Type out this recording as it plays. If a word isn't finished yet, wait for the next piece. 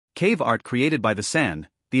cave art created by the San,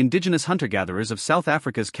 the indigenous hunter-gatherers of South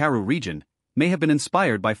Africa's Karoo region, may have been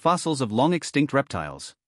inspired by fossils of long-extinct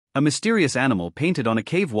reptiles. A mysterious animal painted on a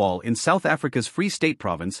cave wall in South Africa's Free State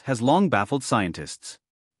province has long baffled scientists.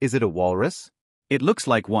 Is it a walrus? It looks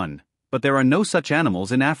like one, but there are no such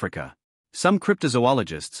animals in Africa. Some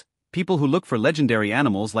cryptozoologists, people who look for legendary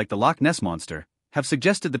animals like the Loch Ness Monster, have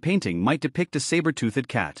suggested the painting might depict a saber-toothed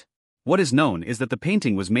cat. What is known is that the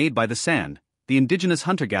painting was made by the San, the indigenous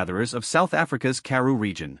hunter-gatherers of South Africa's Karoo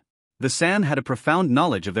region. The San had a profound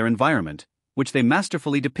knowledge of their environment, which they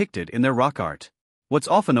masterfully depicted in their rock art. What's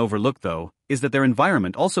often overlooked, though, is that their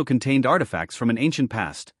environment also contained artifacts from an ancient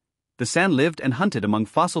past. The San lived and hunted among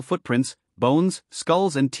fossil footprints, bones,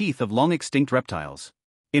 skulls and teeth of long-extinct reptiles.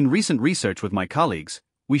 In recent research with my colleagues,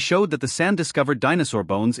 we showed that the San discovered dinosaur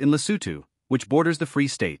bones in Lesotho, which borders the Free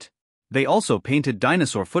State. They also painted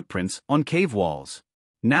dinosaur footprints on cave walls.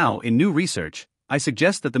 Now, in new research, I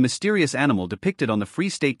suggest that the mysterious animal depicted on the Free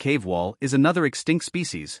State cave wall is another extinct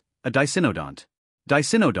species, a dicynodont.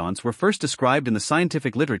 Dicynodonts were first described in the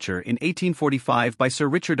scientific literature in 1845 by Sir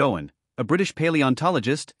Richard Owen, a British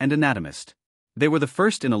paleontologist and anatomist. They were the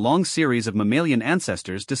first in a long series of mammalian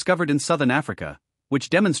ancestors discovered in southern Africa,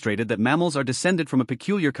 which demonstrated that mammals are descended from a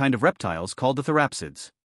peculiar kind of reptiles called the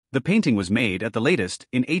therapsids. The painting was made at the latest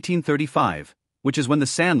in 1835, which is when the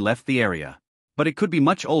San left the area. But it could be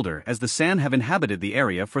much older as the San have inhabited the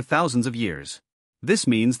area for thousands of years. This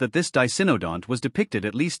means that this dicynodont was depicted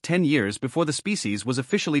at least 10 years before the species was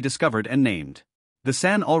officially discovered and named. The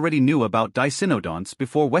San already knew about dicynodonts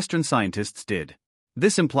before Western scientists did.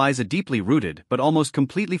 This implies a deeply rooted but almost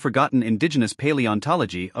completely forgotten indigenous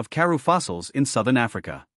paleontology of Karoo fossils in southern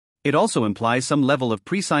Africa. It also implies some level of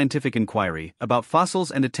pre-scientific inquiry about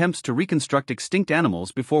fossils and attempts to reconstruct extinct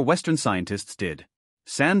animals before Western scientists did.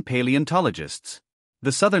 San paleontologists.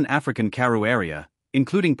 The southern African Karoo area,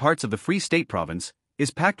 including parts of the Free State province, is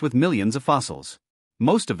packed with millions of fossils.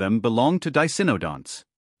 Most of them belong to dicynodonts.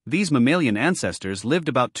 These mammalian ancestors lived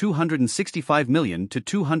about 265 million to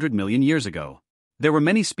 200 million years ago. There were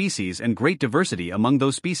many species and great diversity among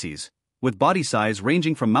those species, with body size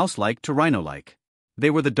ranging from mouse-like to rhino-like. They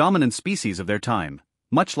were the dominant species of their time,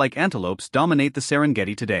 much like antelopes dominate the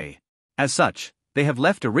Serengeti today. As such, they have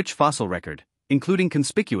left a rich fossil record, including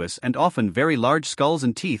conspicuous and often very large skulls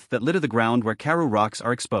and teeth that litter the ground where Karoo rocks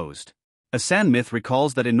are exposed. A San myth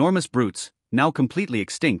recalls that enormous brutes, now completely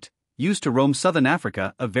extinct, used to roam southern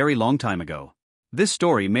Africa a very long time ago. This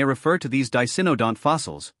story may refer to these dicynodont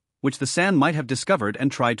fossils, which the San might have discovered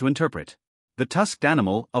and tried to interpret. The tusked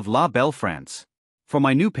animal of La Belle, France. For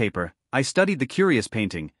my new paper, I studied the curious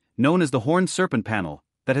painting, known as the horned serpent panel,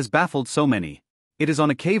 that has baffled so many. It is on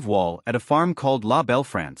a cave wall at a farm called La Belle,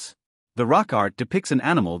 France. The rock art depicts an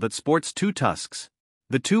animal that sports two tusks.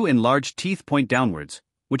 The two enlarged teeth point downwards,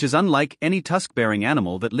 which is unlike any tusk-bearing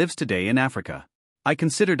animal that lives today in Africa. I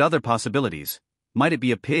considered other possibilities. Might it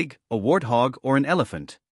be a pig, a warthog, or an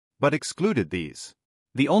elephant? But excluded these.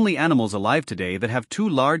 The only animals alive today that have two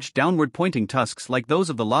large downward-pointing tusks like those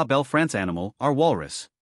of the La Belle France animal are walrus.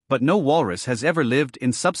 But no walrus has ever lived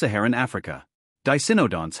in sub-Saharan Africa.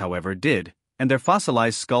 Dicynodonts, however, did, and their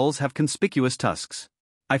fossilized skulls have conspicuous tusks.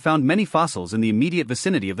 I found many fossils in the immediate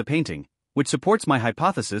vicinity of the painting, which supports my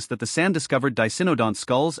hypothesis that the San discovered dicynodont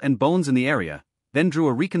skulls and bones in the area, then drew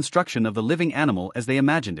a reconstruction of the living animal as they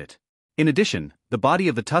imagined it. In addition, the body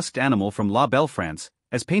of the tusked animal from La Belle, France,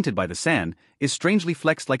 as painted by the San, is strangely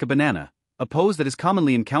flexed like a banana, a pose that is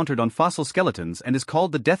commonly encountered on fossil skeletons and is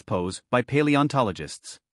called the death pose by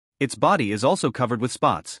paleontologists. Its body is also covered with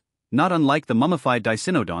spots, not unlike the mummified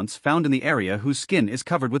dicynodonts found in the area whose skin is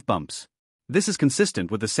covered with bumps. This is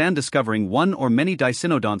consistent with the San discovering one or many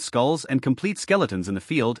dicynodont skulls and complete skeletons in the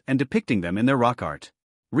field and depicting them in their rock art.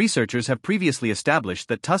 Researchers have previously established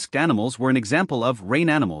that tusked animals were an example of rain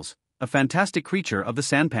animals, a fantastic creature of the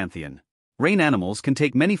San pantheon. Rain animals can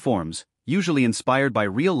take many forms, usually inspired by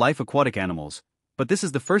real-life aquatic animals, but this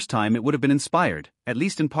is the first time it would have been inspired, at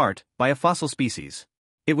least in part, by a fossil species.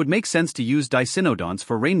 It would make sense to use dicynodonts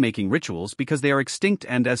for rainmaking rituals because they are extinct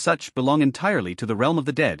and as such belong entirely to the realm of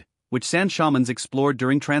the dead, which San shamans explored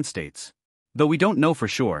during trance states. Though we don't know for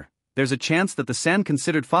sure, there's a chance that the San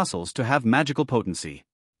considered fossils to have magical potency.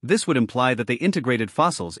 This would imply that they integrated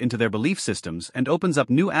fossils into their belief systems and opens up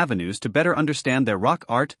new avenues to better understand their rock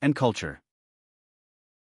art and culture.